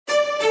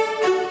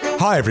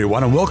Hi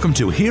everyone and welcome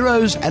to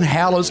Heroes and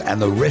Howlers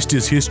and the Rest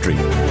is History.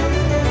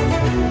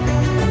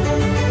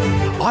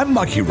 I'm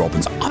Mikey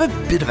Robbins. I'm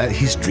a bit of a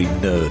history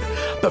nerd,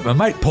 but my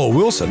mate Paul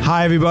Wilson...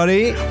 Hi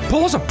everybody.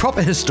 Paul's a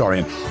proper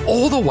historian,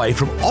 all the way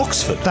from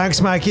Oxford. Thanks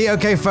Mikey.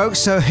 Okay folks,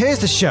 so here's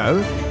the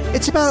show.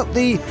 It's about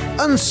the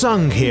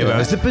unsung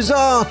heroes, the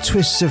bizarre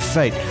twists of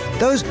fate,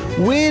 those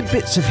weird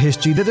bits of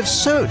history that have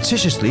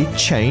surreptitiously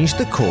changed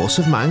the course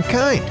of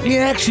mankind. Yeah,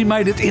 actually,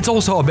 mate, it's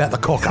also about the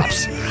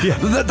cock-ups. Yeah.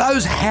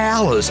 Those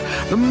howlers,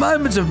 the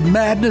moments of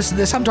madness,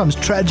 they're sometimes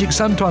tragic,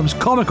 sometimes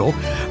comical,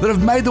 that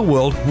have made the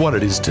world what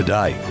it is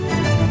today.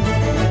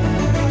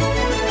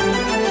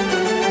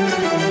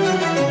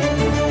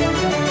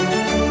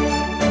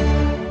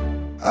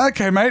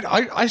 Okay, mate,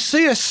 I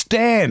see a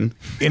Stan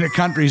in a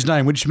country's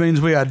name, which means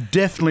we are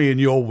definitely in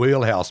your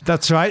wheelhouse.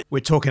 That's right.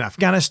 We're talking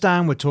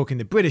Afghanistan, we're talking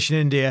the British in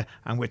India,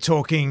 and we're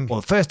talking,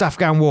 the First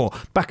Afghan War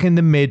back in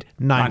the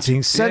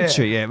mid-19th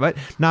century. Yeah, right.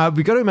 Now,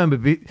 we've got to remember,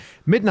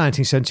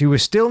 mid-19th century, we're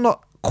still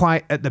not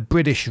quite at the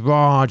British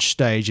Raj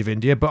stage of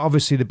India, but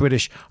obviously the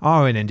British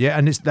are in India,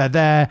 and they're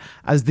there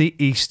as the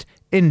East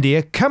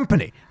India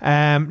Company.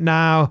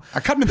 Now,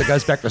 a company that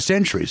goes back for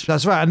centuries.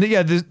 That's right. And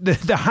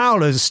the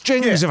howlers,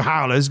 strings of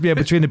howlers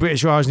between the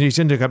British Raj and the East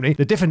India Company,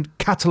 the different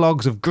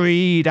catalogues of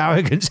greed,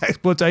 arrogance,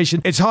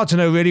 exploitation. It's hard to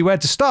know really where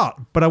to start.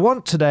 But I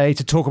want today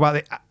to talk about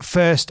the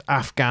First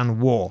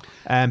Afghan War,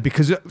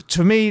 because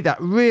to me that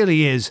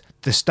really is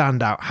the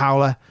standout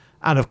howler.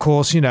 And of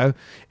course,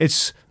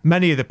 it's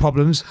many of the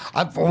problems.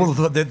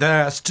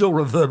 They're still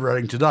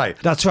reverberating today.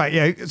 That's right,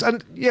 yeah.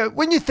 And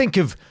when you think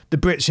of the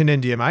Brits in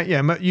India, mate,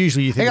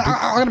 usually you think...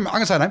 I'm going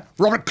to say a name.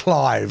 Robert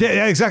Clive.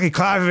 Yeah, exactly.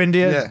 Clive of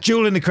India,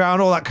 Jewel in the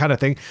Crown, all that kind of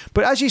thing.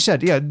 But as you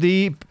said,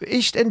 the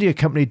East India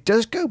Company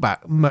does go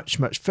back much,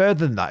 much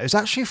further than that. It was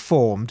actually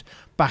formed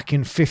back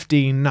in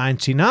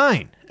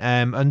 1599.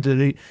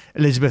 Under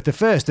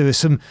Elizabeth I. There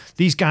were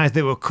these guys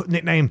that were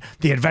nicknamed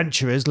the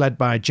Adventurers, led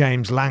by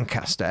James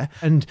Lancaster,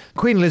 and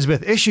Queen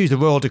Elizabeth issues the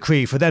royal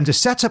decree for them to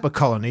set up a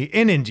colony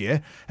in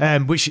India,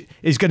 which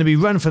is going to be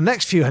run for the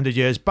next few hundred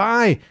years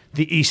by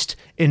the East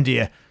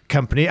India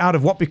Company out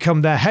of what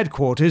become their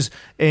headquarters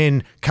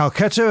in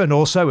Calcutta and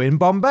also in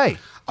Bombay.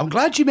 I'm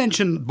glad you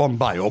mentioned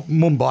Bombay, or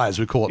Mumbai as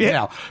we call it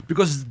now,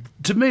 because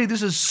to me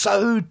this is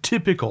so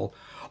typical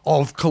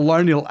of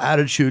colonial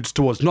attitudes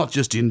towards not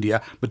just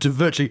India, but to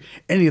virtually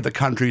any of the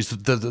countries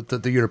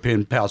that the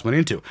European powers went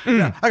into.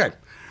 Now, okay,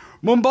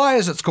 Mumbai,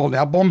 as it's called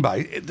now,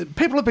 Bombay,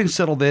 people have been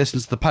settled there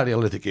since the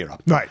Paleolithic era.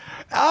 Right.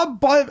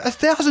 By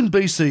 1000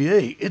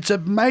 BCE, it's a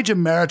major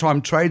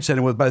maritime trade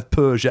centre with both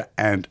Persia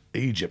and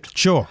Egypt.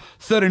 Sure.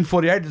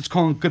 1348, it's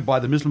conquered by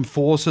the Muslim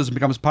forces and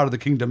becomes part of the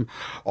kingdom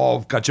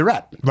of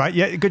Gujarat. Right,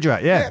 yeah,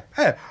 Gujarat, yeah.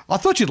 I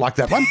thought you'd like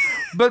that one.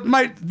 But,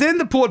 mate, then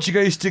the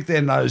Portuguese stick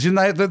their nose in.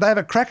 They have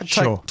a crack at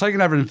taking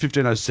over in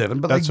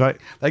 1507, but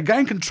they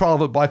gain control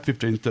of it by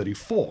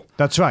 1534.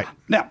 That's right.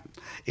 Now,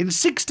 in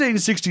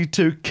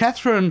 1662,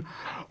 Catherine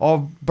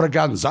of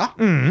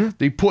Braganza,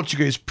 the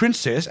Portuguese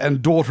princess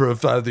and daughter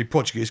of the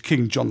Portuguese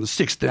King John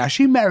VI, now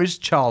she marries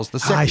Charles II.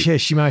 Ah,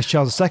 yes, she marries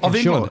Charles II, of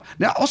England. Sure.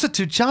 Now, also,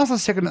 too, Charles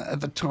II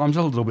at the time was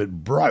a little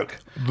bit broke.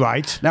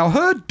 Right. Now,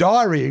 her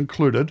diary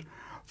included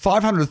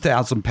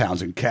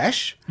 £500,000 in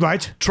cash.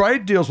 Right.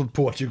 Trade deals with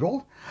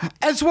Portugal,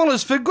 as well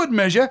as, for good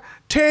measure,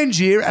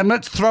 Tangier, and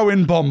let's throw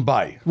in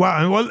Bombay.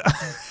 Well,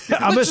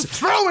 let's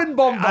throw in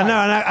Bombay.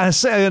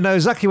 I know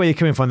exactly where you're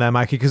coming from there,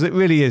 Mikey, because it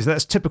really is.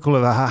 That's typical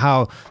of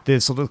how the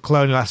sort of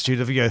colonial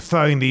attitude of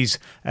throwing these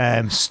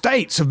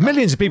states of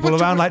millions of people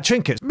around like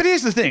trinkets. But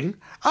here's the thing: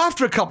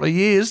 after a couple of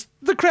years,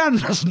 the Crown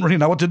doesn't really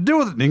know what to do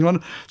with it in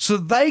England, so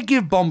they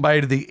give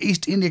Bombay to the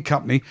East India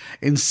Company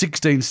in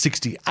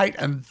 1668,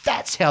 and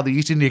that's how the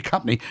East India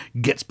Company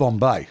gets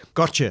Bombay.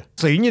 Gotcha.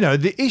 So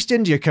the East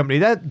India Company,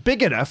 they're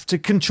big enough to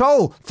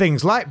control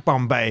things like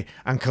Bombay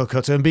and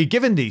Calcutta and be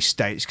given these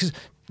states. Because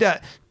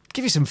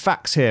give you some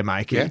facts here,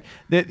 Mikey. Yeah.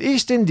 The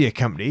East India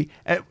Company,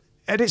 at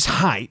its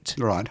height,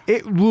 right,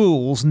 it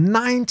rules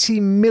 90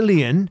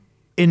 million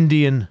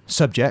Indian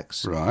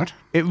subjects. Right.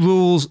 It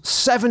rules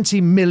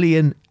 70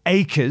 million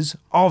acres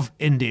of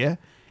India.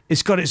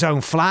 It's got its own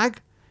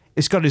flag.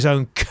 It's got its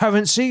own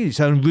currency, its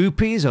own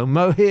rupees, its own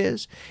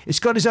mohirs. It's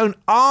got its own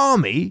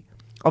army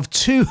of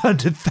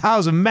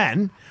 200,000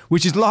 men,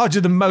 which is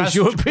larger than most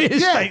European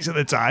states at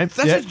the time.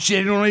 That's a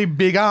genuinely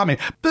big army.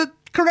 But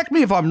correct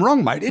me if I'm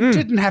wrong, mate. It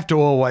didn't have to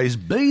always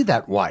be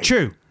that way.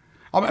 True.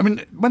 I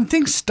mean, when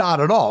things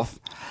started off...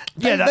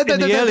 in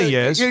the early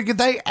years.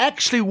 They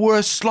actually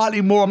were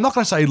slightly more, I'm not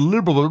going to say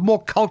liberal, but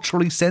more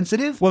culturally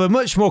sensitive. Well, they're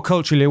much more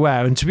culturally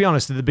aware. And to be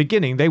honest, at the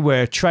beginning, they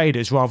were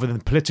traders rather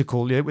than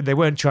political. They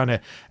weren't trying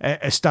to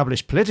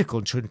establish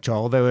political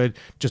control. They were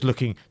just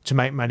looking to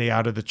make money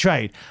out of the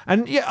trade.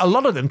 And a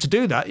lot of them, to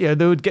do that,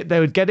 they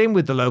would get in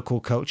with the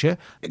local culture.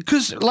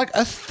 Because like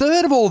a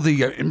third of all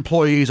the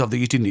employees of the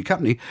East India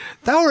Company,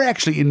 they were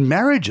actually in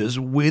marriages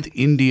with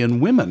Indian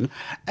women,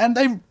 and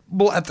they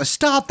Well, at the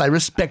start, they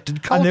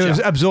respected culture. And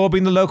they were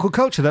absorbing the local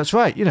culture. That's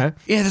right, you know.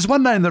 Yeah, there's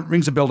one name that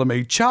rings a bell to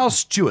me, Charles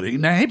Stewart.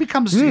 Now, he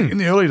becomes, in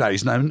the early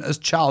days, known as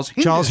Charles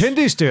Hindu. Charles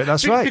Hindu Stewart,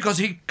 that's right. Because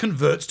he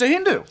converts to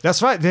Hindu.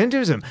 That's right, the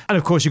Hinduism. And,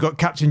 of course, you've got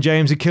Captain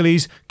James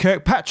Achilles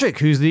Kirkpatrick,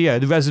 who's the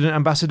resident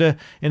ambassador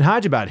in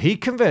Hyderabad. He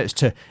converts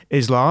to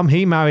Islam.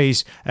 He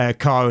marries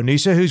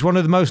Kara-Nisa, who's one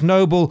of the most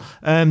noble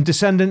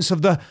descendants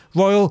of the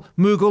royal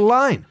Mughal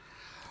line.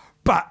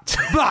 But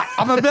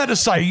I'm about to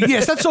say,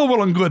 yes, that's all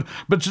well and good.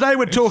 But today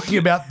we're talking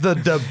about the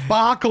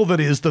debacle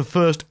that is the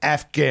First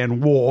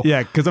Afghan War.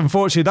 Yeah, because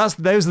unfortunately,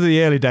 those are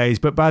the early days.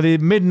 But by the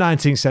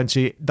mid-19th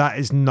century, that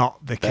is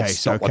not the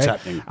case. That's not what's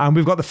happening. And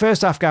we've got the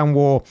First Afghan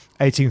War,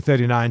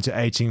 1839 to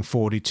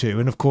 1842.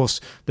 And of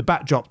course, the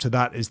backdrop to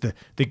that is the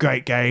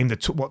great game,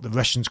 what the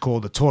Russians call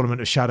the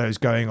Tournament of Shadows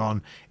going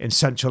on in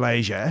Central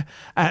Asia.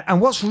 And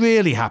what's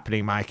really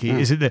happening, Mikey,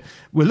 is that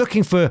we're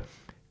looking for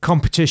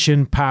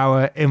competition,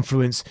 power,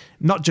 influence,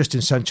 not just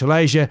in Central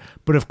Asia,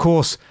 but of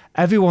course,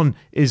 everyone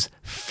is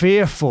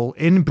fearful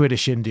in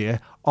British India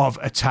of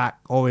attack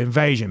or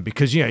invasion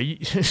because, you know,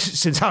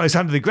 since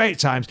Alexander the Great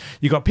times,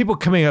 you've got people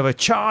coming over,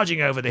 charging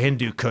over the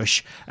Hindu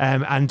Kush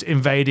and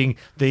invading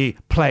the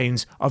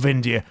plains of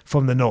India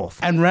from the north.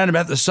 And round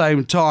about the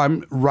same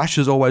time,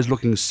 Russia's always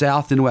looking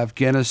south into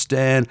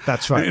Afghanistan.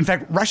 That's right. In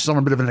fact, Russia's on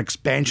a bit of an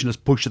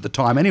expansionist push at the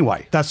time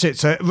anyway. That's it.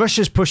 So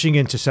Russia's pushing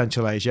into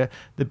Central Asia.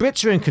 The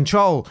Brits are in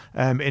control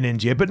in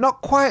India, but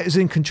not quite as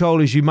in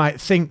control as you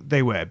might think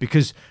they were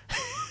because...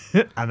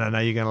 and I know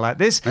you're going to like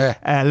this,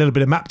 a little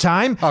bit of map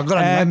time. Oh, good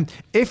on you.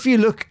 If you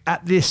look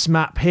at this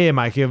map here,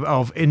 Mikey,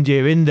 of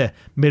India in the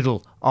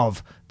middle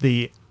of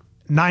the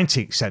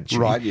 19th century.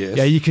 Right, yes.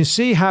 Yeah, you can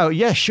see how,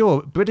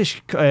 sure,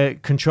 British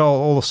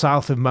control all the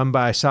south of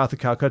Mumbai, south of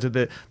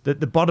Calcutta,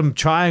 the bottom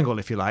triangle,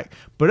 if you like.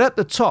 But at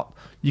the top,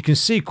 you can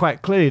see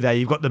quite clearly there,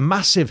 you've got the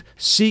massive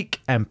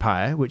Sikh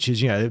Empire, which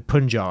is,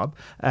 Punjab.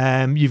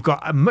 You've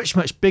got a much,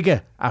 much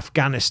bigger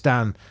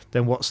Afghanistan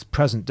than what's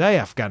present-day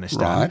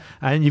Afghanistan. Right.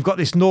 And you've got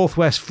this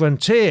northwest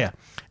frontier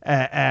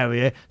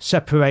area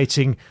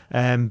separating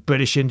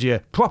British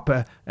India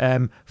proper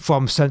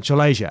from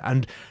Central Asia.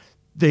 And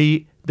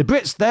the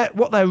Brits,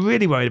 what they're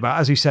really worried about,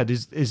 as you said,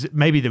 is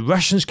maybe the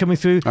Russians coming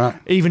through.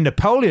 Even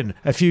Napoleon,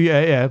 a few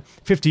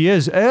 50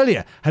 years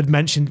earlier, had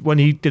mentioned when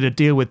he did a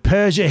deal with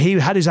Persia, he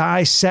had his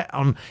eyes set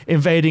on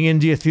invading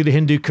India through the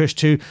Hindu Kush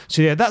too.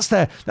 So yeah, that's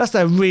their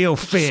real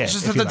fear.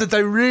 That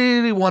they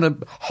really want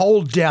to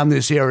hold down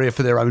this area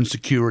for their own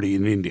security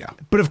in India.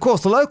 But of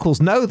course, the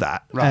locals know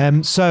that.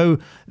 Right. So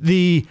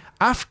the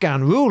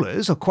Afghan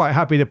rulers are quite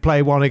happy to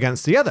play one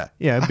against the other,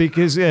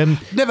 because...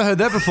 Never heard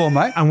that before,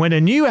 mate. And when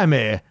a new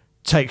emir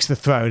takes the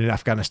throne in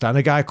Afghanistan,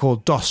 a guy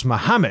called Dost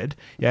Muhammad,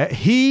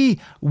 he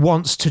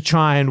wants to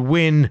try and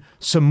win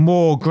some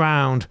more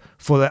ground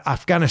for the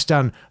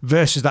Afghanistan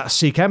versus that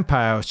Sikh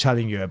empire I was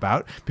telling you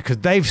about, because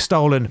they've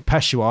stolen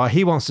Peshawar.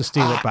 He wants to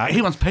steal it back.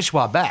 He wants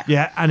Peshawar back.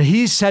 Yeah, and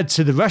he said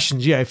to the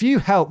Russians, if you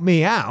help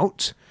me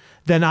out,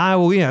 then I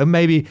will,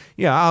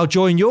 I'll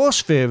join your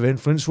sphere of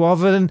influence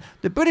rather than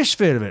the British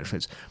sphere of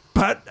influence.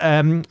 But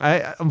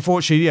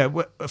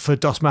unfortunately, for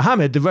Dost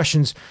Muhammad, the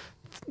Russians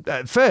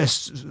at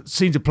first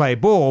seem to play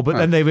ball, but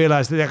then they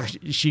realise that they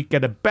actually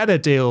get a better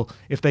deal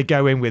if they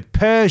go in with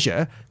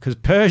Persia, because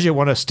Persia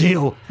want to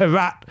steal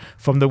Herat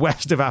from the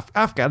west of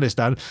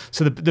Afghanistan.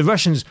 So the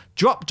Russians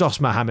drop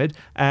Dost Muhammad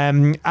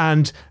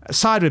and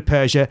side with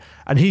Persia,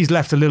 and he's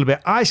left a little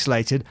bit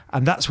isolated,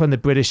 and that's when the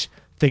British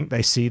think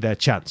they see their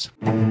chance.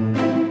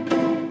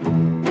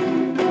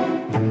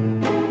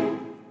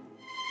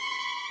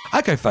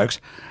 Okay, folks,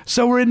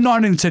 so we're in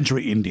 19th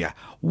century India.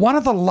 One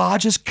of the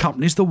largest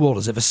companies the world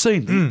has ever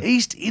seen, the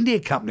East India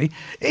Company,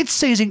 it's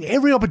seizing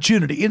every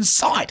opportunity in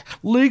sight,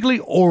 legally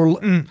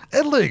or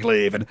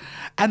illegally even.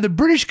 And the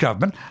British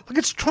government,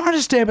 it's trying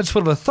to stamp its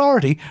foot of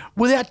authority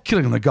without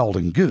killing the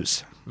golden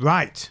goose.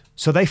 Right.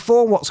 So they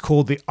form what's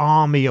called the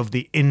Army of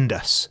the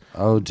Indus.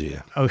 Oh,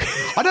 dear. Okay.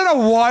 I don't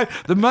know why.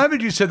 The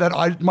moment you said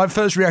that, my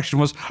first reaction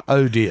was,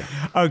 oh, dear.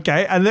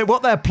 Okay, and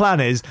what their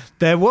plan is,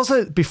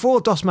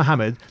 before Dost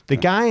Muhammad, the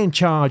guy in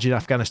charge in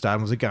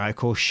Afghanistan was a guy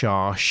called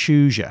Shah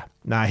Shuja.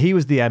 Now, he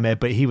was the emir,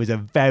 but he was a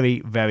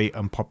very, very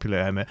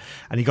unpopular emir,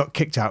 and he got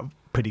kicked out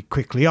pretty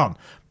quickly on.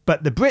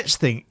 But the Brits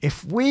think,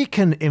 if we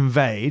can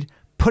invade,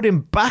 put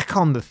him back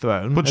on the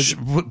throne. Put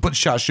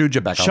Shah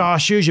Shuja back on. Shah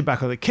Shuja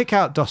back on. They kick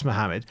out Dost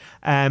Muhammad,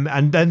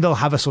 and then they'll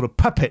have a sort of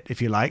puppet,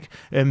 if you like,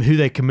 who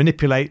they can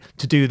manipulate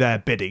to do their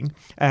bidding.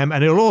 And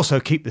it'll also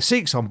keep the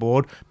Sikhs on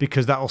board,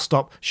 because that'll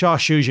stop. Shah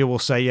Shuja will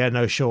say,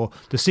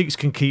 the Sikhs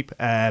can keep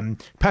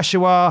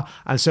Peshawar.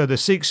 And so the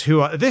Sikhs, who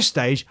are at this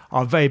stage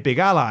are very big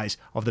allies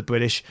of the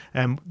British,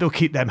 they'll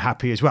keep them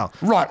happy as well.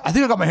 Right. I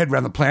think I got my head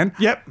around the plan.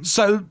 Yep.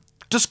 So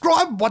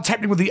describe what's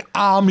happening with the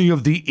Army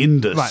of the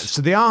Indus. Right,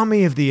 so the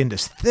Army of the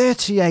Indus,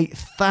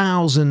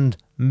 38,000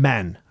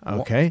 men,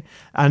 okay? What?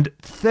 And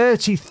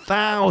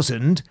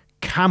 30,000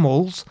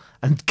 camels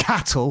and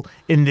cattle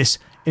in this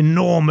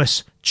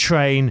enormous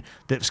train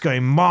that's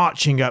going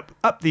marching up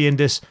the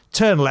Indus,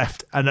 turn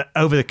left and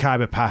over the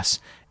Khyber Pass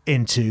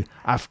into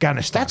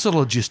Afghanistan. That's a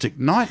logistic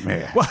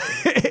nightmare. Well,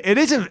 it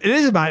is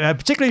a nightmare,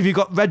 particularly if you've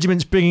got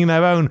regiments bringing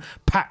their own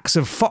packs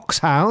of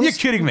foxhounds. You're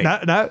kidding me.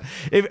 No.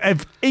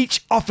 If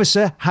each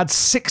officer had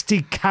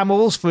 60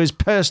 camels for his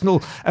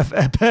personal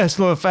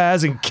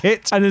affairs and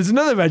kit, and there's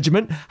another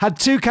regiment had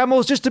 2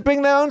 camels just to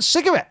bring their own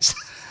cigarettes.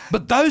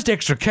 But those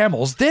extra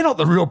camels, they're not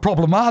the real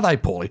problem, are they,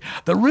 Paulie?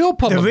 The real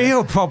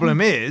problem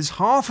is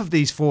half of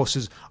these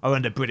forces are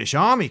under British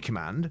Army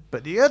command,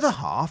 but the other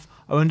half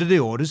are under the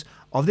orders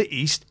of the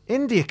East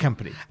India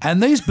Company.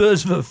 And these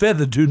birds of a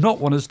feather do not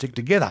want to stick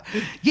together.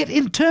 Yet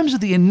in terms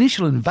of the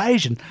initial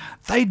invasion,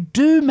 they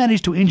do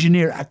manage to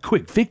engineer a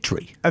quick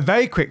victory. A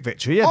very quick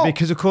victory, yeah,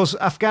 because of course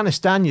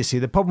Afghanistan, you see,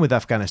 the problem with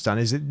Afghanistan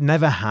is it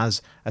never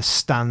has a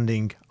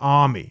standing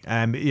army.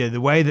 The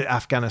way that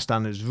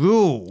Afghanistan is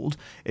ruled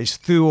is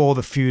through all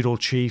the feudal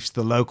chiefs,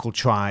 the local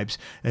tribes,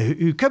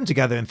 who come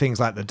together in things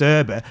like the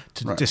Durbar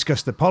to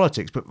discuss the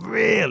politics. But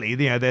really,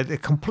 they're the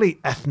complete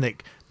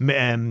ethnic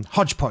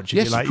hodgepodge,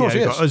 if you like.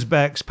 You've got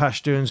Uzbeks,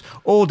 Pashtuns,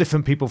 all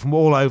different people from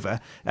all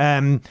over.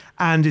 And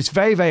it's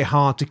very, very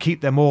hard to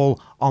keep them all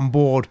on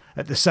board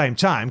at the same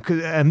time.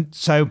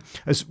 So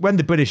as when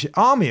the British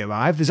army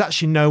arrived, there's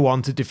actually no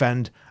one to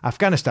defend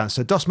Afghanistan.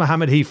 So Dost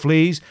Muhammad, he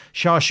flees.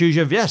 Shah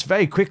Shuja, yes,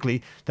 very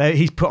quickly,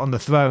 he's put on the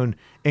throne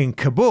in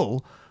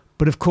Kabul.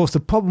 But of course, the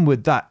problem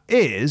with that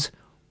is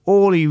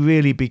all he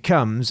really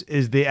becomes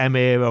is the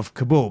emir of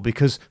Kabul,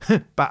 because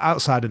but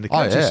outside in the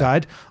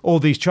countryside, all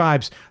these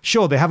tribes,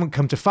 sure, they haven't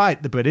come to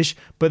fight the British,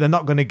 but they're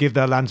not going to give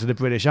their land to the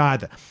British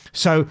either.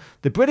 So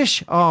the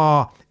British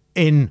are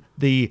in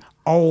the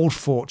old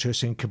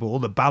fortress in Kabul,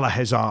 the Bala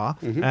Hizar.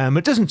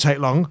 It doesn't take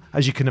long,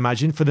 as you can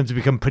imagine, for them to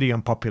become pretty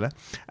unpopular.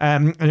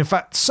 And in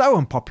fact, so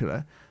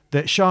unpopular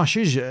that Shah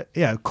Shuja,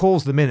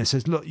 calls them in and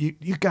says, look,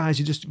 you guys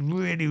are just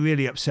really,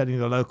 really upsetting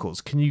the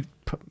locals. Can you,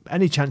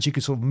 any chance you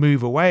could sort of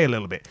move away a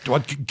little bit? Do I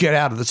get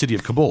out of the city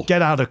of Kabul?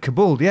 Get out of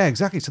Kabul, yeah,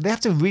 exactly. So they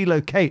have to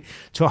relocate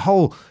to a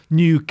whole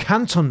new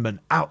cantonment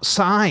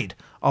outside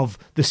of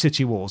the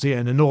city walls here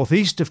in the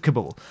northeast of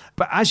Kabul.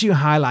 But as you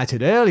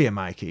highlighted earlier,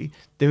 Mikey,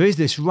 there is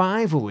this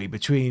rivalry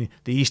between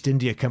the East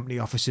India Company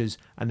officers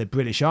and the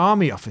British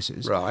Army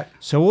officers. Right.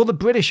 So all the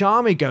British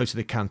Army go to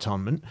the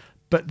cantonment,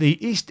 but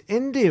the East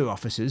India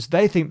officers,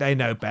 they think they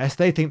know best.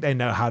 They think they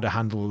know how to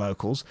handle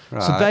locals.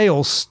 Right. So they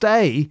all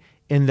stay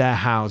in their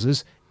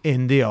houses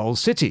in the old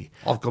city.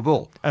 Of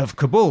Kabul. Right.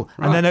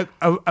 And then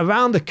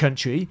around the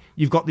country,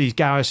 you've got these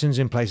garrisons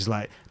in places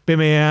like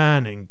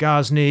Bimiyan and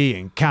Ghazni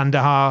and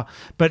Kandahar.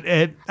 But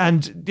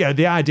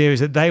the idea is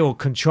that they will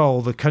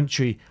control the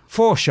country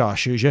for Shah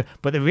Shuja,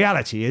 but the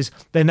reality is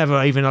they're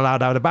never even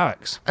allowed out of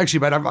barracks. Actually,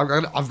 mate,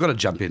 I've got to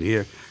jump in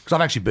here because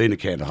I've actually been to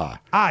Kandahar.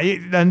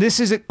 And this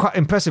is quite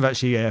impressive,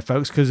 actually,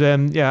 folks, because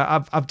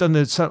I've done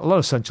a lot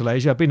of Central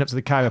Asia. I've been up to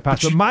the Cairo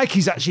Pass, but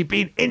Mikey's actually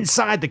been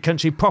inside the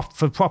country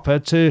proper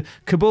to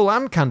Kabul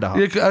and Kandahar.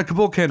 Yeah,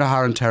 Kabul,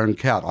 Kandahar, and Tarin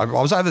Kowt. I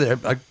was over there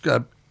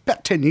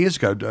about 10 years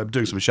ago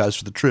doing some shows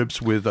for the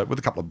troops with a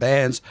couple of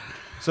bands.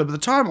 So by the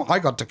time I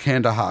got to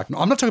Kandahar,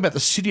 I'm not talking about the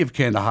city of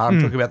Kandahar,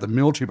 I'm talking about the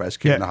military base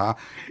Kandahar.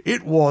 Yeah.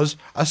 It was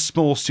a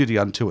small city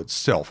unto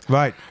itself.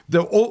 Right.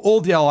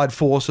 All the Allied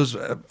forces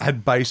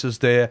had bases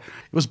there.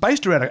 It was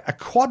based around a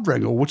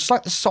quadrangle, which is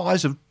like the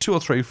size of 2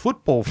 or 3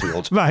 football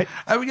fields. Right.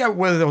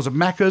 Where there was a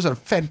Macca's and a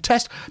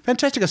fantastic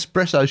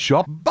espresso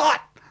shop,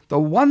 but the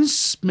one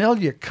smell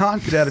you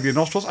can't get out of your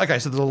nostrils. Okay,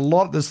 so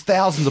there's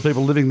thousands of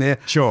people living there.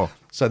 Sure.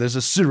 So there's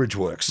a sewage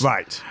works.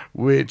 Right.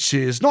 Which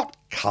is not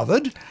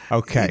covered.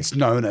 Okay. It's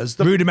known as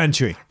the...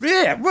 rudimentary.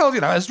 Yeah, well,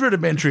 as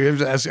rudimentary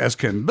as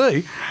can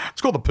be. It's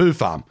called the poo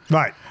farm.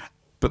 Right.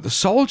 But the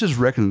soldiers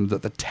reckoned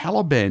that the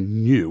Taliban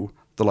knew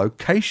the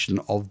location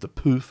of the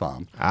poo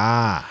farm.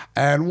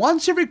 And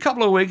once every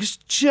couple of weeks,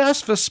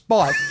 just for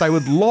spite, they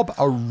would lob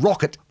a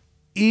rocket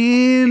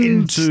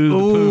into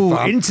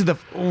the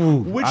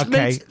poo farm. Which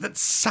means that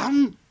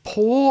some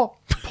poor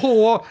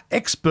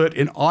expert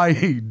in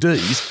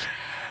IEDs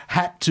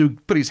had to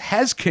put his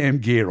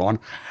Hazcam gear on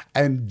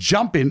and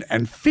jump in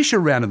and fish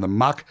around in the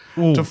muck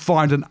to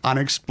find an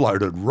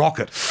unexploded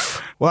rocket.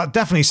 Well, that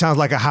definitely sounds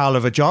like a howler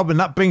of a job, and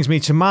that brings me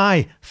to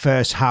my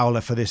first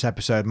howler for this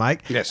episode,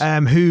 Mike. Yes.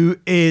 Who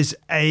is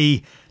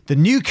the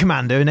new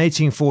commander in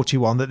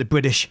 1841 that the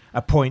British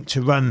appoint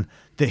to run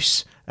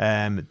this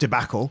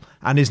debacle,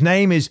 and his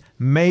name is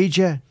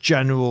Major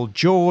General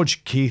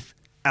George Keith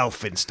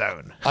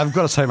Elphinstone. I've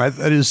got to say, mate,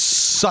 that is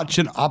such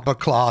an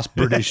upper-class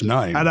British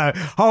name. I know.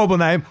 Horrible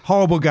name,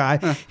 horrible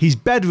guy. He's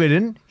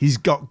bedridden, he's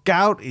got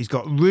gout, he's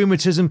got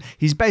rheumatism.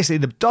 He's basically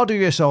the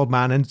dodderiest old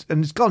man, and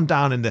it's gone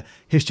down in the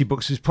history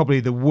books as probably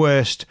the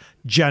worst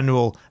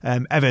general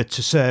ever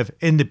to serve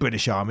in the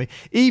British Army.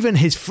 Even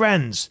his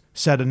friends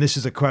said, and this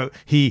is a quote,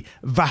 he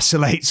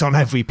vacillates on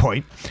every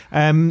point. So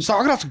I'm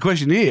going to ask a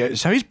question here.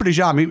 So he's British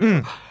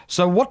Army.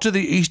 So what do the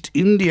East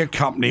India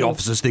Company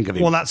officers think of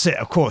him? Well, that's it.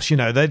 Of course,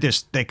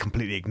 they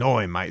completely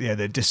ignore him, mate. Yeah,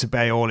 they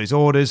disobey all his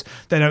orders.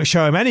 They don't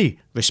show him any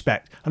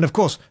respect. And of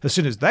course, as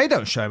soon as they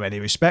don't show him any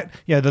respect,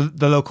 the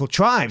local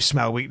tribes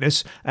smell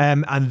weakness,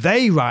 and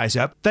they rise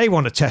up. They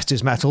want to test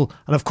his mettle.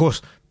 And of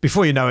course,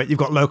 before you know it, you've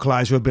got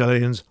localized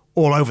rebellions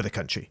all over the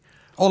country.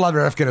 All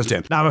over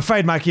Afghanistan. Now, I'm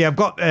afraid, Mikey, I've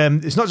got,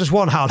 it's not just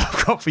one howler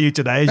I've got for you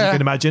today, as you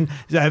can imagine.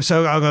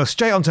 So I'll go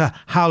straight on to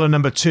howler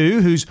number 2,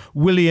 who's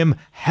William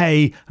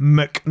Hay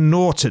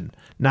McNaughton.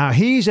 Now,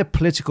 he's a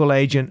political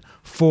agent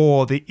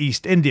for the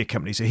East India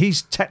Company. So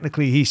he's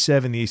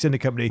serving the East India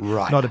Company,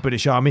 not a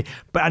British army.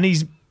 And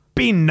he's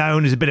been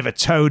known as a bit of a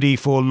toady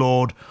for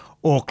Lord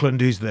Auckland,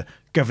 who's the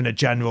Governor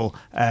General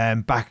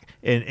back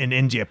in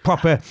India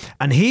proper.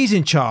 And he's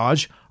in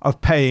charge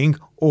of paying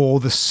all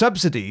the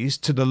subsidies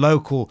to the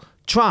local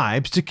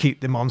tribes to keep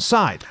them on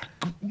side.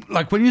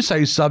 Like when you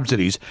say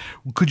subsidies,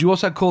 could you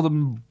also call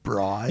them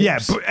bribes? Yeah,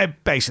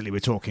 basically we're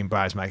talking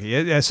bribes, Mikey.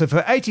 Yeah, so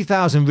for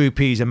 80,000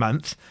 rupees a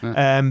month,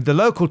 the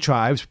local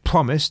tribes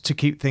promised to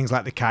keep things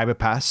like the Khyber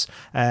Pass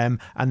and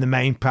the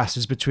main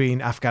passes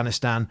between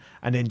Afghanistan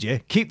and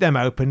India, keep them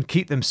open,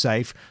 keep them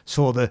safe,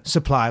 for the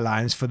supply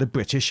lines for the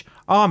British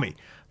Army.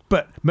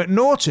 But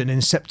McNaughton,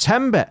 in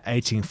September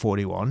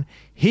 1841,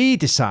 he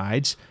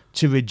decides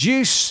to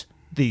reduce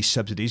these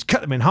subsidies, cut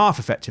them in half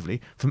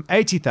effectively, from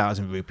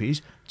 80,000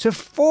 rupees to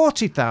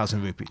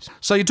 40,000 rupees.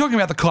 So you're talking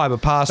about the Khyber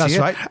Pass. That's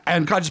here. right.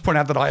 And can I just point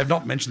out that I have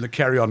not mentioned the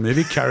Carry On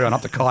movie, Carry On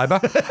Up the Khyber,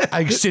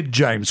 a Sid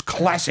James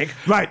classic.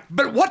 Right.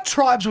 But what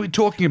tribes are we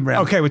talking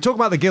about? Okay, we're talking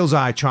about the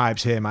Ghilzai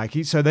tribes here,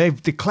 Mikey. So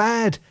they've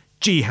declared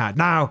jihad.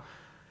 Now,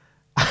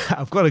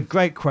 I've got a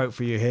great quote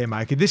for you here,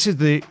 Mikey. This is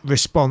the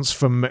response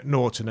from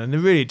McNaughton, and it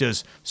really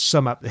does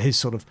sum up his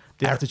sort of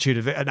the attitude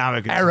of it and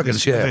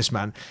arrogance of this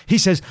man. He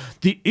says,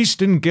 the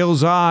Eastern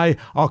Ghilzai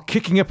are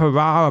kicking up a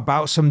row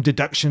about some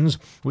deductions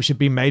which have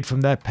been made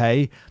from their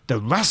pay. The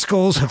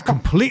rascals have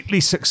completely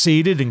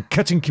succeeded in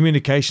cutting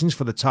communications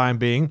for the time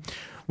being,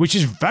 which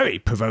is very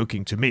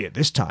provoking to me at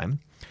this time.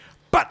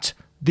 But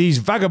these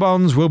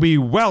vagabonds will be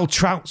well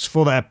trounced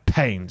for their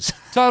pains.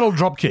 Total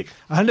dropkick.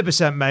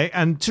 100%, mate.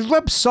 And to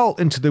rub salt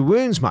into the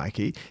wounds,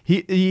 Mikey,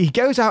 he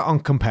goes out on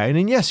campaign,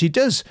 and yes, he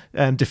does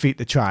defeat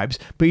the tribes,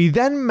 but he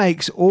then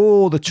makes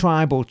all the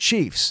tribal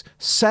chiefs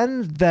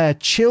send their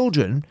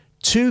children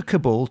to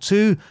Kabul,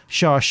 to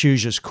Shah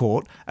Shuja's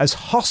court, as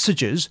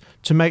hostages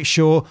to make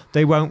sure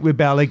they won't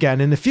rebel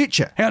again in the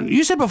future. And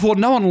you said before,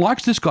 no one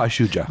likes this guy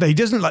Shuja. He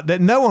doesn't like that.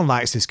 No one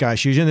likes this guy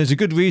Shuja, and there's a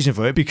good reason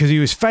for it, because he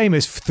was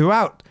famous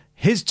throughout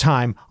his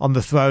time on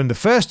the throne the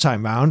first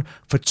time round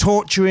for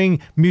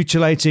torturing,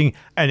 mutilating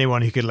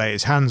anyone he could lay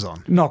his hands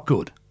on. Not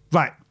good.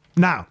 Right.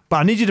 Now, but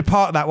I need you to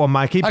park that one,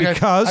 Mikey,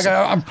 because...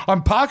 Okay,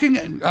 I'm parking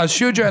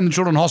Shuja and the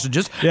children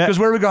hostages, because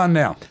where are we going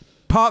now?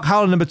 Park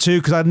howler number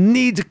 2, because I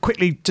need to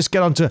quickly just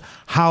get on to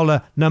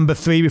howler number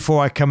 3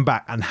 before I come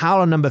back. And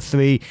howler number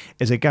 3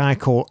 is a guy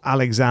called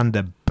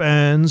Alexander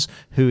Burns,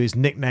 who is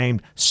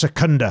nicknamed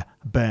Secunda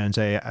Burns,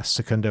 a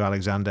Secunda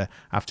Alexander,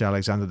 after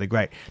Alexander the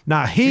Great.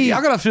 Now, I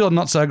got a feeling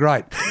not so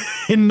great.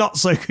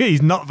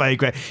 He's not very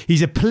great.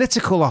 He's a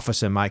political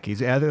officer, Mikey,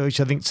 which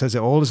I think says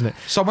it all, isn't it?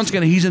 So once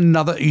again, he's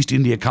another East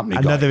India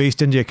Company guy. Another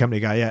East India Company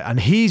guy, yeah.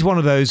 And he's one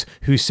of those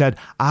who said,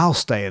 I'll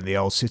stay in the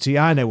old city.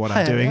 I know what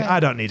I'm doing. Yeah.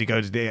 I don't need to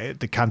go to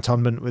the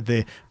cantonment with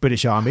the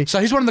British Army. So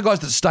he's one of the guys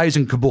that stays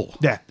in Kabul.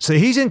 Yeah. So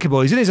he's in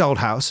Kabul. He's in his old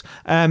house.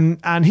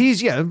 And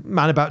he's,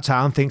 man about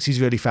town, thinks he's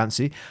really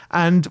fancy.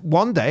 And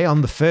one day,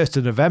 on the 1st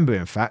of November,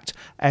 in fact,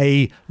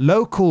 a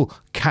local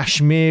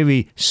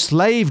Kashmiri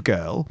slave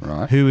girl,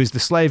 who is the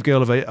slave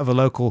girl of a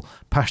local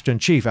Pashtun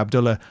chief,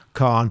 Abdullah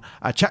Khan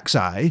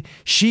Achakzai,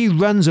 she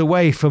runs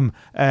away from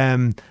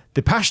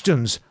the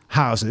Pashtuns'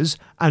 houses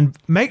and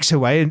makes her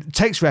way and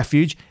takes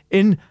refuge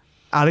in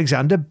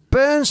Alexander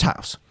Burns'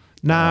 house.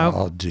 Now,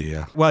 oh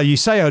dear. Well, you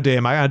say, oh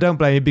dear, mate, I don't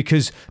blame you,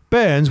 because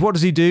Burns, what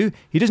does he do?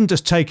 He doesn't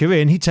just take her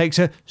in, he takes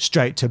her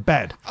straight to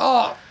bed.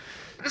 Oh.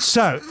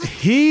 So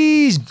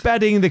he's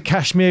bedding the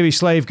Kashmiri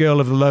slave girl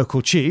of the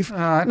local chief.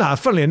 Now,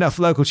 funnily enough,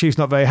 the local chief's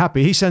not very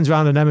happy. He sends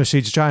around an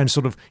emissary to try and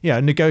sort of,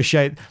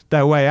 negotiate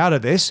their way out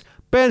of this.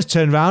 Burns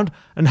turned around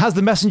and has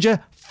the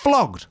messenger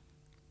flogged.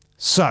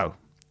 So,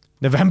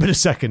 November the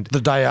 2nd.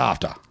 The day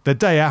after. The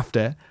day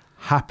after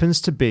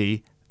happens to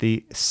be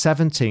the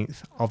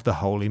 17th of the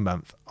holy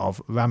month of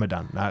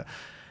Ramadan. Now,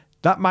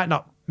 that might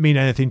not mean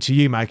anything to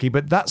you, Mikey,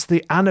 but that's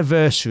the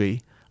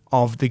anniversary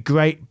of the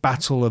great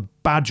Battle of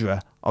Badra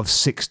of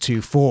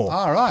 624.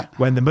 All right.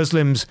 When the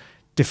Muslims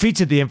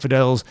defeated the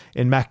infidels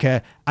in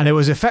Mecca, and it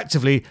was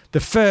effectively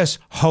the first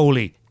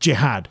holy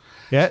jihad.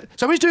 Yeah.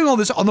 So he's doing all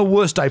this on the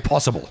worst day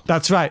possible.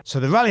 That's right. So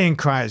the rallying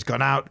cry has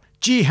gone out.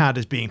 Jihad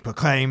is being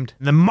proclaimed.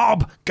 The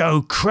mob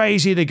go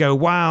crazy. They go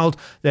wild.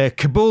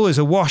 Kabul is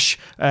awash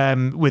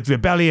with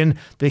rebellion.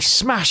 They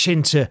smash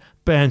into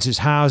Burns'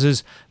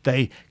 houses.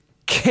 They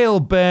kill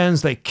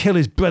Burns, they kill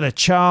his brother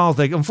Charles,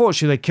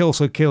 unfortunately they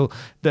also kill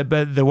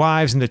the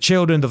wives and the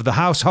children of the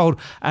household,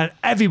 and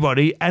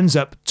everybody ends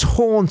up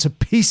torn to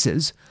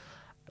pieces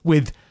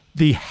with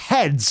the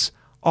heads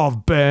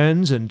of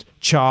Burns and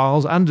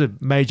Charles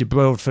and Major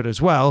Broadfoot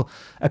as well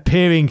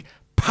appearing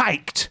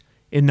piked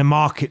in the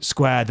market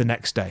square the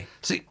next day.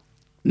 See,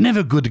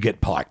 never good to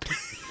get piked.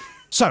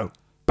 So,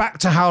 back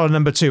to howler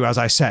number 2, as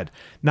I said.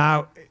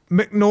 Now,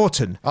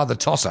 McNaughton. Oh, the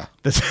tosser.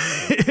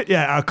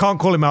 Yeah, I can't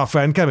call him our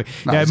friend, can we?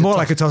 No, yeah, more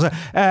like a tosser.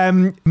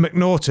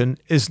 McNaughton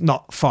is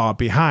not far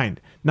behind.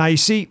 Now, you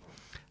see,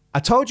 I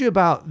told you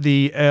about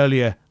the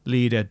earlier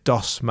leader,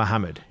 Dost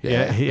Mohammed.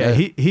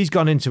 He's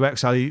gone into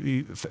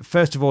exile.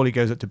 First of all, he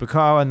goes up to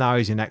Bukhara. Now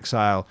he's in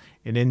exile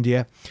in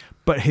India.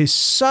 But his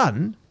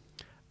son,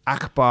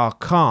 Akbar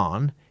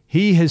Khan,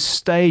 he has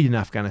stayed in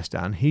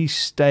Afghanistan. He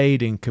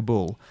stayed in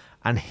Kabul.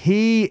 And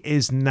he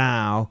is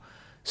now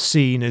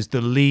seen as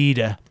the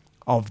leader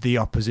of the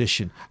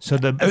opposition. So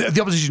the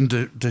opposition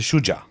to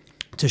Shuja.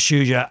 To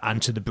Shuja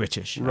and to the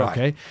British. Right.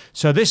 Okay.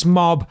 So this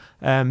mob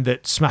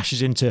that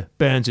smashes into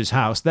Burns's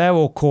house, they're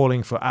all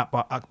calling for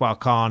Akbar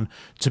Khan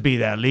to be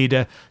their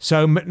leader.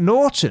 So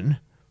McNaughton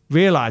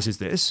realizes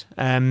this,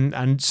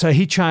 and so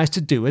he tries to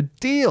do a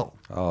deal.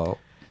 Oh.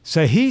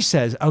 So he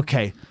says,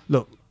 okay,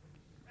 look,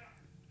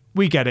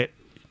 we get it.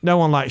 No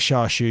one likes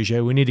Shah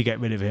Shuja. We need to get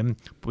rid of him.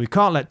 But we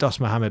can't let Dost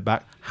Mohammed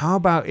back. How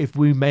about if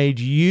we made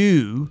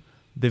you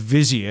the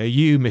vizier,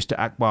 you, Mr.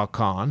 Akbar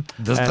Khan.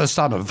 The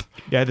son of...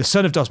 Yeah, the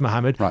son of Dost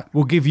Mohammed. Right.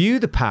 Will give you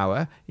the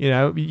power.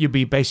 You'll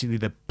be basically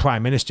the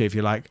prime minister, if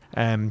you like,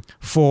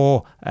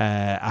 for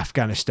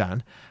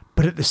Afghanistan.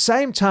 But at the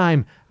same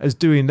time as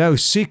doing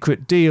those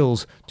secret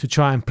deals to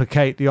try and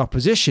placate the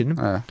opposition,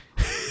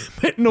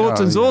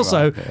 McNaughton's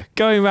also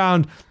going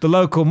around the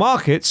local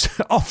markets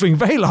offering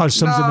very large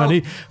sums of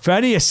money for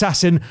any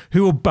assassin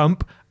who will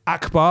bump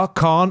Akbar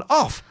Khan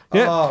off.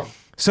 Yeah. Oh,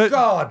 so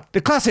God.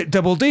 The classic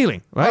double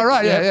dealing, right? Oh,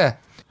 right, yeah.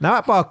 Now,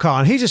 Akbar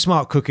Khan, he's a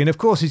smart cook, and of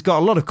course, he's got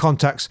a lot of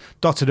contacts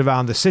dotted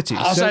around the city.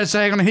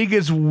 He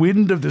gets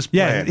wind of this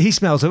plan. Yeah, he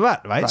smells a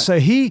rat, right? So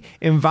he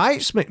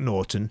invites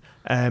McNaughton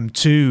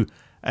to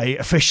a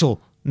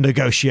official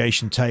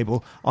negotiation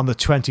table on the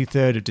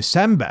 23rd of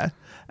December,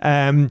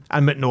 and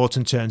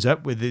McNaughton turns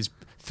up with his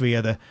 3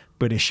 other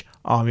British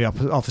Army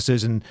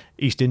officers and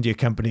East India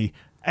Company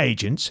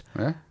agents.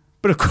 Yeah.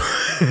 But of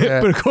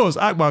course,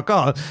 Akbar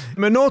Khan,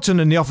 McNaughton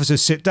and the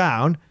officers sit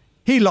down,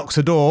 he locks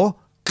the door,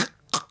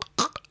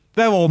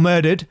 they're all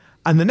murdered,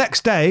 and the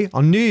next day,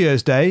 on New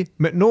Year's Day,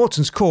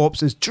 McNaughton's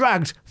corpse is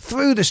dragged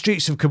through the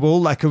streets of Kabul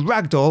like a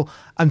ragdoll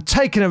and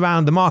taken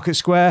around the market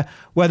square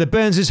where the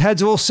Burns'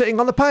 heads are all sitting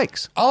on the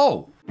pikes.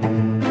 Oh!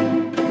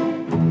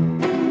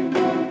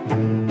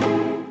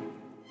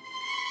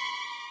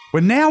 We're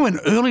now in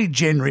early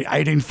January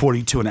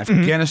 1842 in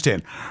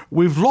Afghanistan.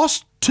 We've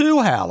lost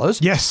 2 howlers.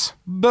 Yes.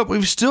 But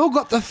we've still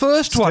got the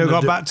first one.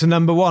 Still got back to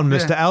number 1,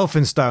 Mr.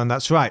 Elphinstone,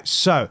 that's right.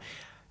 So,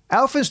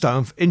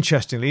 Elphinstone,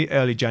 interestingly,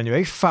 early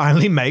January,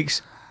 finally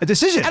makes a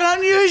decision. An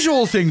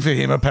unusual thing for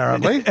him,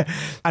 apparently.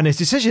 And his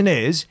decision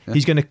is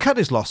he's going to cut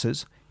his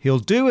losses. He'll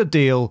do a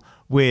deal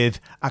with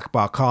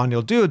Akbar Khan.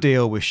 He'll do a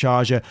deal with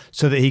Shah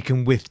so that he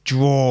can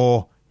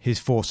withdraw his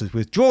forces,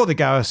 withdraw the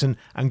garrison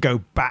and go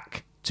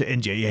back to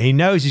India. Yeah, he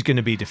knows he's going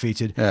to be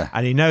defeated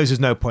and he knows there's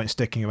no point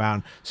sticking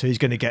around. So he's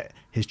going to get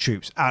his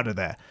troops out of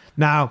there.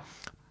 Now,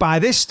 by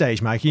this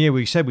stage, Mikey,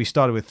 we said we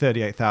started with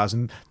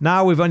 38,000.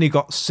 Now we've only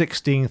got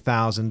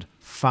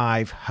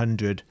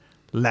 16,500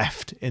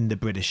 left in the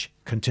British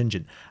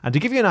contingent. And to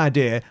give you an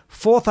idea,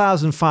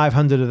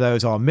 4,500 of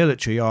those are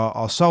military,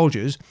 are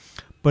soldiers,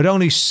 but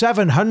only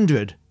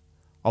 700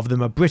 of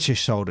them are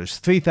British soldiers.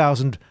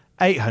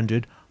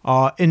 3,800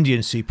 are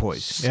Indian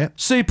sepoys. Yeah?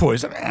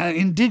 Sepoys,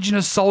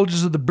 indigenous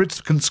soldiers of the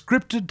Brits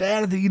conscripted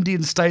out of the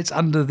Indian states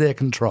under their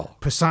control.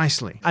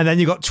 Precisely. And then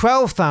you've got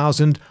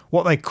 12,000,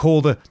 what they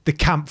call the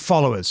camp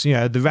followers,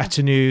 the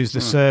retinues,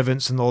 the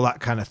servants and all that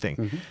kind of thing.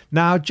 Mm-hmm.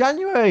 Now,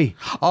 January...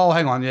 Oh,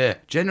 hang on,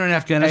 January in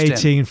Afghanistan.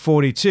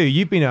 1842.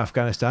 You've been in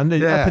Afghanistan,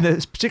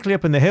 particularly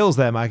up in the hills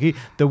there, Mikey.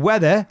 The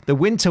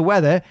winter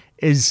weather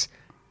is...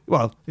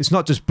 Well, it's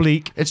not just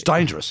bleak. It's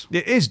dangerous.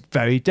 It is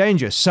very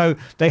dangerous. So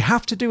they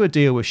have to do a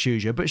deal with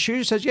Shuja. But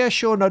Shuja says, yeah,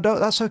 sure, no,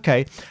 that's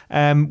okay.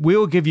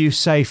 We'll give you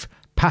safe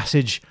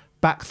passage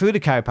back through the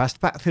Kari Pass,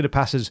 back through the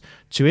passes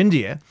to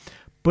India.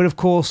 But of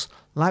course,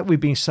 like we've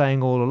been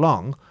saying all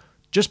along,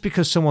 just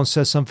because someone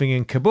says something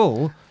in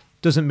Kabul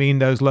doesn't mean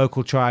those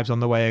local tribes on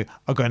the way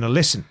are going to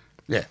listen.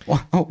 Yeah.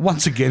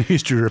 Once again,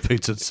 history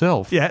repeats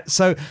itself. Yeah.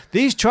 So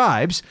these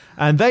tribes,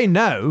 and they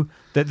know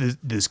that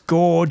there's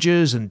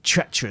gorges and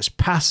treacherous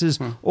passes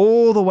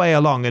all the way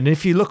along. And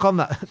if you look on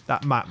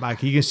that map,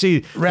 Mike, you can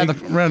see around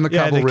the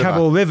Kabul River.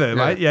 Kabul River,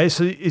 right? Yeah.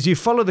 So as you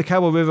follow the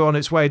Kabul River on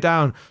its way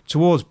down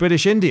towards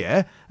British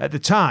India at the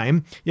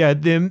time,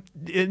 the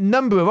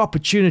number of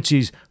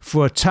opportunities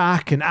for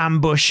attack and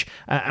ambush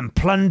and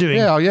plundering.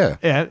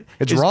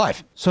 It's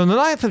rife. So on the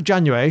 9th of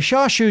January,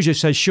 Shah Shuja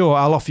says, sure,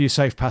 I'll offer you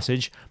safe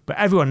passage, but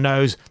everyone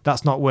knows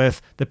that's not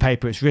worth the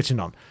paper it's written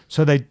on.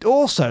 So they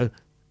also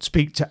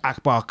speak to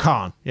Akbar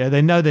Khan. Yeah,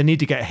 they know they need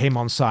to get him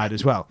on side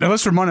as well. Now,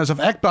 let's remind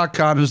ourselves, Akbar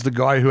Khan is the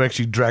guy who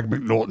actually dragged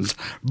McNaughton's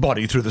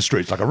body through the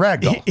streets like a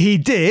rag doll. He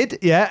did,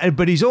 yeah,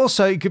 but he's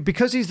also,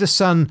 because he's the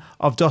son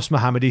of Dost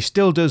Muhammad, he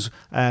still does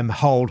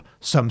hold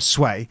some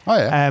sway. Oh,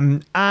 yeah.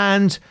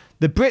 And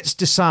the Brits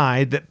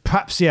decide that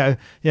perhaps,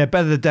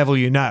 better the devil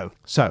you know.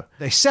 So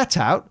they set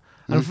out,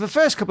 and for the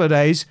first couple of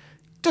days,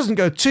 it doesn't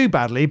go too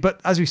badly,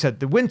 but as we said,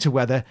 the winter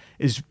weather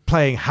is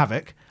playing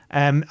havoc.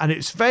 And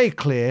it's very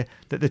clear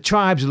that the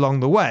tribes along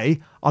the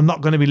way are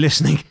not going to be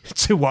listening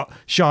to what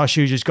Shah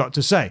Shuja's got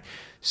to say.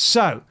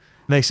 So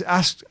they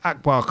asked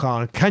Akbar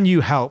Khan, can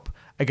you help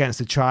against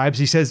the tribes?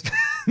 He says,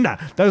 no,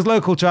 those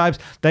local tribes,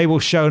 they will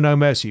show no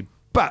mercy.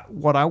 But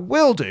what I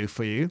will do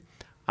for you,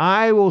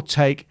 I will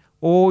take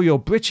all your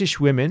British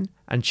women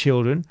and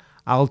children,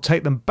 I'll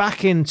take them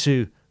back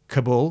into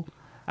Kabul,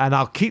 and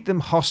I'll keep them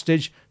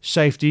hostage,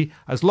 safety,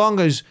 as long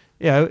as,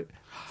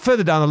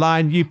 further down the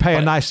line, you pay me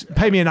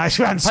a nice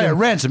ransom. Pay a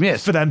ransom,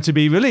 yes, for them to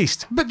be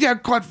released. But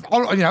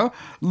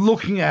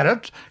looking at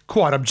it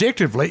quite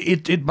objectively,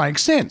 it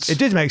makes sense. It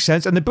did make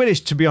sense, and the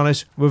British, to be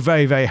honest, were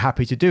very, very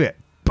happy to do it.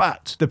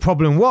 But the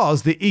problem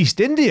was the East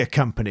India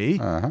Company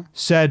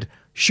said,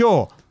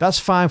 sure, that's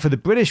fine for the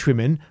British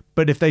women,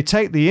 but if they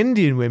take the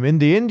Indian women,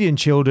 the Indian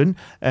children,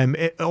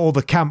 or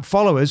the camp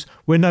followers,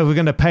 we're never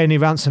going to pay any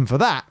ransom for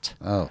that.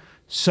 Oh.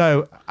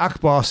 So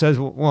Akbar says,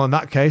 well, in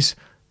that case,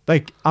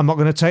 I'm not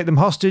going to take them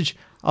hostage.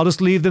 I'll just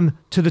leave them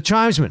to the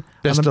tribesmen.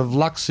 Best of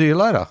luck. See you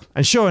later.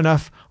 And sure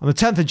enough, on the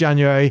 10th of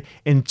January,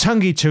 in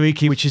Tungi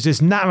Tariki, which is this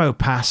narrow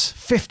pass,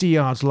 50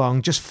 yards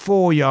long, just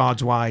 4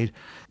 yards wide,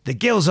 the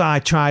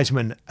Ghilzai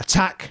tribesmen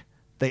attack.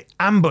 They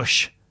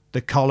ambush the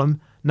column.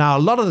 Now, a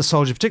lot of the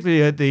soldiers,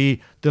 particularly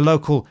the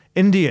local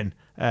Indian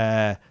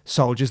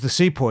soldiers, the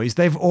sepoys,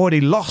 they've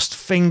already lost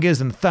fingers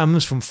and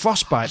thumbs from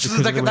frostbite.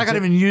 So they can't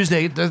even use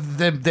their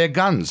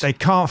guns. They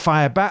can't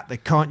fire back. They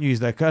can't use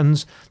their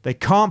guns. They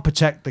can't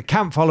protect the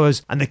camp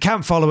followers, and the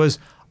camp followers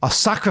are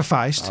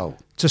sacrificed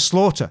to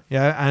slaughter.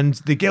 Yeah, and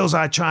the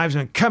Ghilzai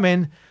tribesmen come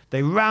in.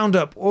 They round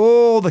up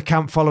all the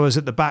camp followers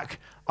at the back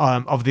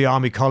of the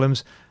army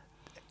columns,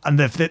 and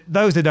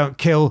those they don't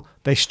kill,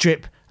 they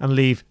strip and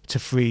leave to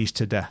freeze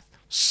to death.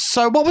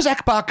 So what was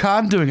Akbar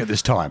Khan doing at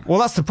this time? Well,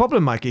 that's the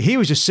problem, Mikey. He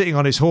was just sitting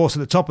on his horse at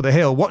the top of the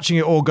hill, watching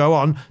it all go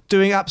on,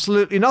 doing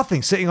absolutely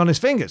nothing, sitting on his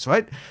fingers,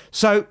 right?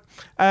 So,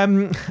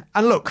 and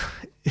look,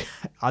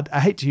 I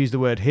hate to use the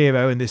word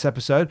hero in this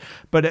episode,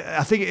 but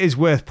I think it is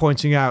worth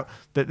pointing out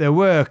that there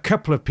were a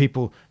couple of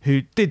people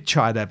who did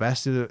try their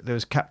best. There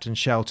was Captain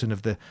Shelton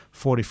of the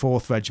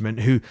 44th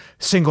Regiment, who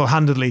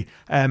single-handedly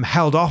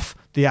held off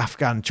the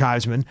Afghan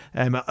tribesmen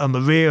on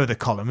the rear of the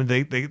column, and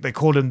they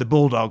called him the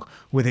Bulldog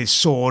with his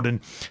sword.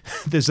 And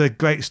there's a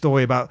great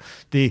story about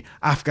the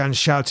Afghans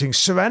shouting,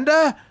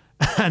 "Surrender!"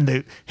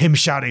 and him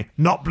shouting,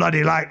 "Not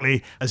bloody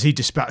likely," as he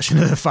dispatched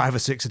another 5 or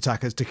 6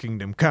 attackers to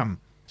Kingdom Come.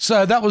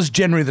 So that was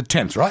January the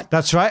 10th, right?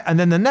 That's right. And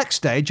then the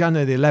next day,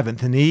 January the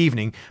 11th, in the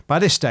evening, by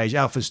this stage,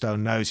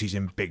 Elphinstone knows he's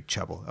in big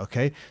trouble,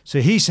 okay? So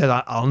he said,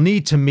 I'll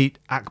need to meet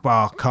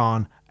Akbar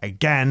Khan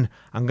again.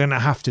 I'm going to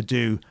have to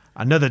do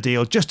another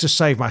deal just to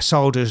save my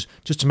soldiers,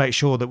 just to make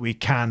sure that we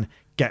can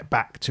get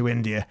back to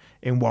India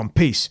in one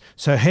piece.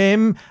 So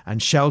him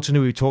and Shelton,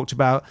 who we talked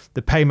about,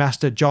 the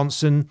paymaster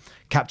Johnson,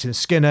 Captain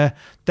Skinner,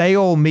 they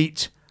all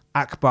meet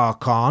Akbar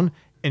Khan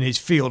in his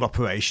field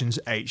operations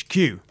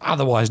HQ.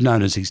 Otherwise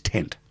known as his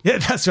tent. Yeah,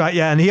 that's right,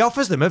 yeah. And he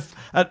offers them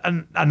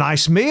a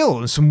nice meal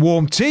and some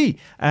warm tea,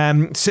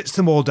 sits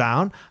them all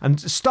down and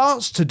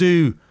starts to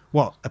do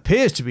what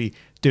appears to be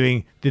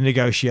doing the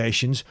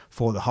negotiations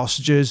for the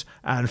hostages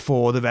and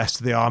for the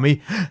rest of the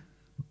army.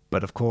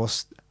 But of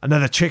course,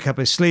 another trick up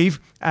his sleeve.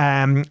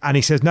 And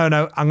he says,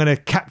 no, I'm going to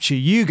capture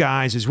you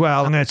guys as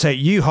well. I'm going to take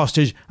you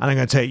hostage and I'm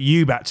going to take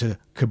you back to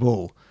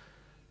Kabul.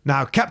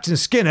 Now, Captain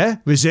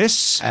Skinner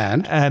resists,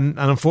 and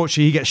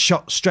unfortunately he gets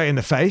shot straight in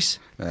the face.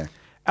 Yeah.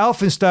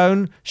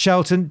 Elphinstone,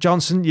 Shelton,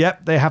 Johnson,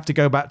 yep, they have to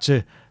go back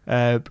to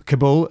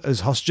Kabul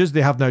as hostages.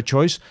 They have no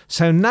choice.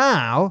 So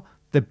now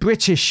the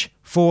British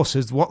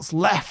forces, what's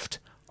left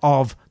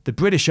of the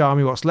British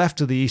Army, what's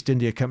left of the East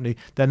India Company,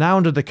 they're now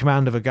under the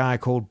command of a guy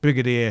called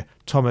Brigadier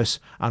Thomas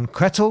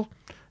Ankretel.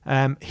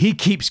 He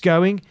keeps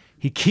going.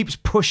 He keeps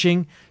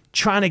pushing,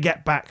 trying to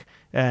get back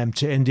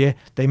to India.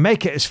 They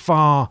make it as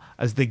far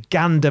as the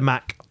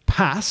Gandamak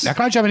Pass. Now,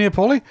 can I jump in here,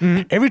 Paulie?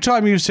 Mm-hmm. Every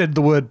time you've said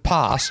the word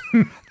pass,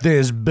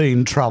 there's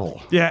been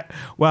trouble. Yeah,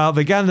 well,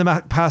 the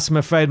Gandamak Pass, I'm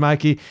afraid,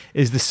 Mikey,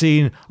 is the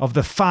scene of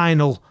the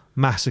final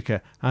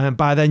massacre. And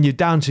by then, you're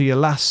down to your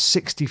last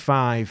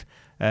 65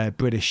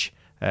 British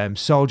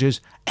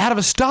soldiers. Out of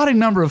a starting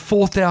number of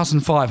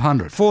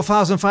 4,500.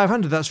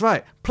 4,500, that's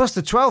right. Plus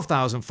the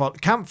 12,000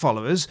 camp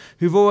followers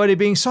who've already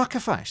been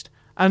sacrificed.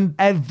 And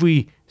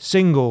every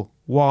single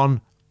one,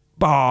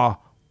 bar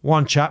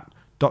one chap,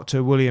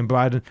 Dr. William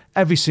Bryden,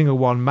 every single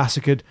one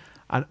massacred,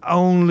 and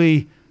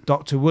only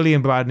Dr.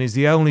 William Bryden is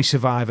the only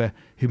survivor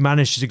who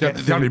managed to get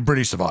the only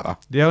British survivor.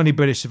 The only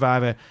British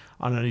survivor,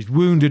 and on his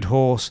wounded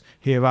horse,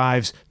 he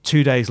arrives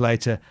 2 days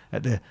later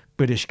at the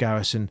British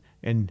garrison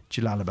in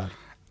Jalalabad.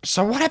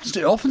 So what happens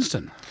to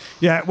Elphinstone?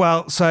 Yeah,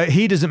 well, so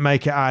he doesn't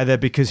make it either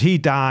because he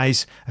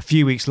dies a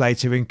few weeks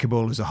later in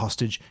Kabul as a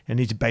hostage, and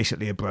he's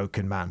basically a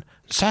broken man.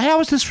 So how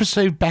was this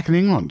received back in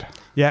England?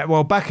 Yeah,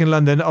 well, back in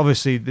London,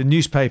 obviously, the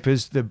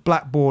newspapers, the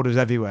black borders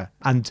everywhere.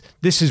 And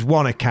this is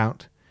one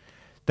account.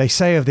 They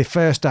say of the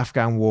First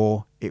Afghan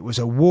War, it was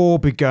a war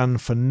begun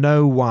for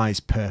no wise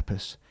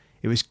purpose.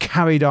 It was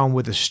carried on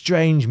with a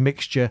strange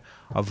mixture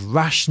of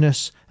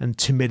rashness and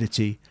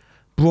timidity,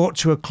 brought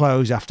to a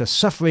close after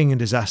suffering and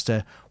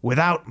disaster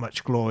without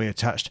much glory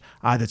attached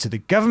either to the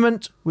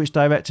government which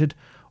directed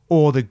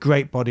or the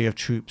great body of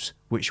troops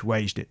which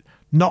waged it.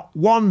 Not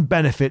one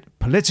benefit,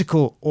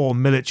 political or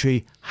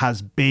military,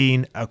 has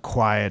been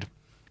acquired.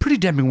 Pretty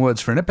damning words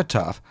for an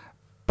epitaph.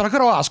 But I've got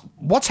to ask,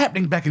 what's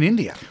happening back in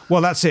India?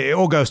 Well, that's it. It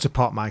all goes to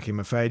pot, Mikey, I'm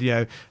afraid.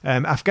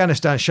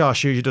 Afghanistan, Shah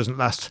Shuja doesn't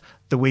last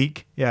the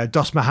week.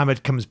 Dost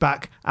Muhammad comes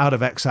back out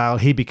of exile.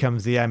 He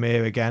becomes the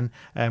emir again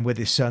with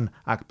his son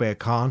Akbar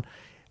Khan.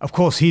 Of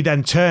course, he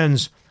then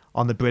turns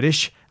on the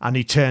British and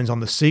he turns on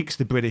the Sikhs,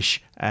 the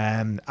British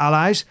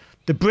allies.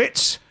 The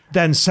Brits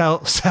then sell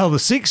the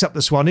Sikhs up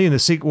the Swanee in the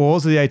Sikh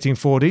Wars of the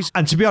 1840s.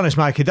 And to be honest,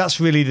 Mikey,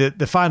 that's really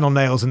the final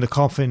nails in the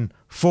coffin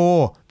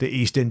for the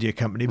East India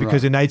Company,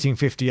 because in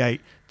 1858,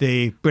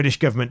 the British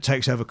government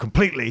takes over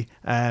completely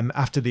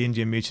after the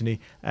Indian Mutiny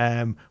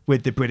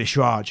with the British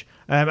Raj.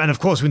 And of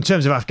course, in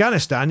terms of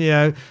Afghanistan,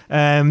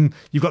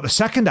 you've got the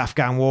Second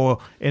Afghan War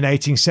in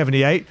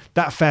 1878.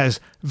 That fares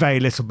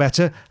very little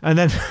better. And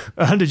then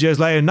 100 years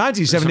later, in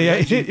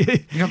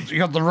 1978... you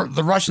got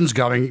the Russians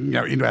going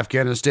into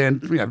Afghanistan,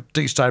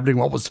 destabilizing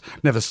what was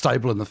never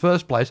stable in the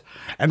first place.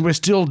 And we're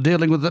still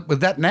dealing with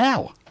that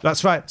now.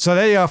 That's right. So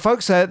there you are,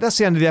 folks. That's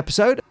the end of the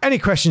episode. Any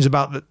questions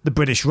about the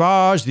British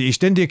Raj, the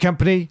East India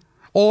Company?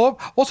 Or,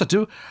 also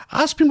too,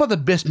 ask me what the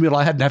best meal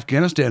I had in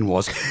Afghanistan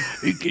was.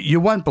 You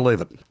won't believe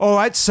it. All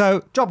right,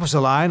 so drop us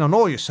a line on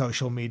all your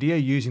social media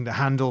using the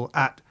handle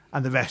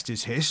 @and the rest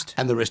is hist.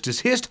 And the rest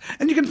is hist.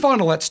 And you can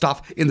find all that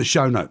stuff in the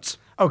show notes.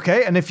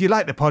 Okay, and if you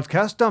like the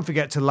podcast, don't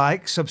forget to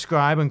like,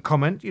 subscribe and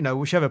comment,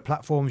 whichever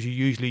platforms you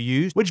usually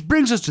use. Which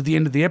brings us to the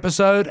end of the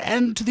episode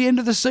and to the end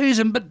of the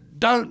season. But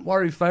don't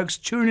worry, folks.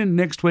 Tune in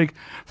next week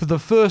for the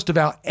first of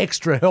our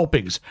extra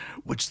helpings,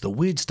 which is the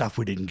weird stuff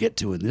we didn't get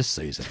to in this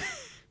season.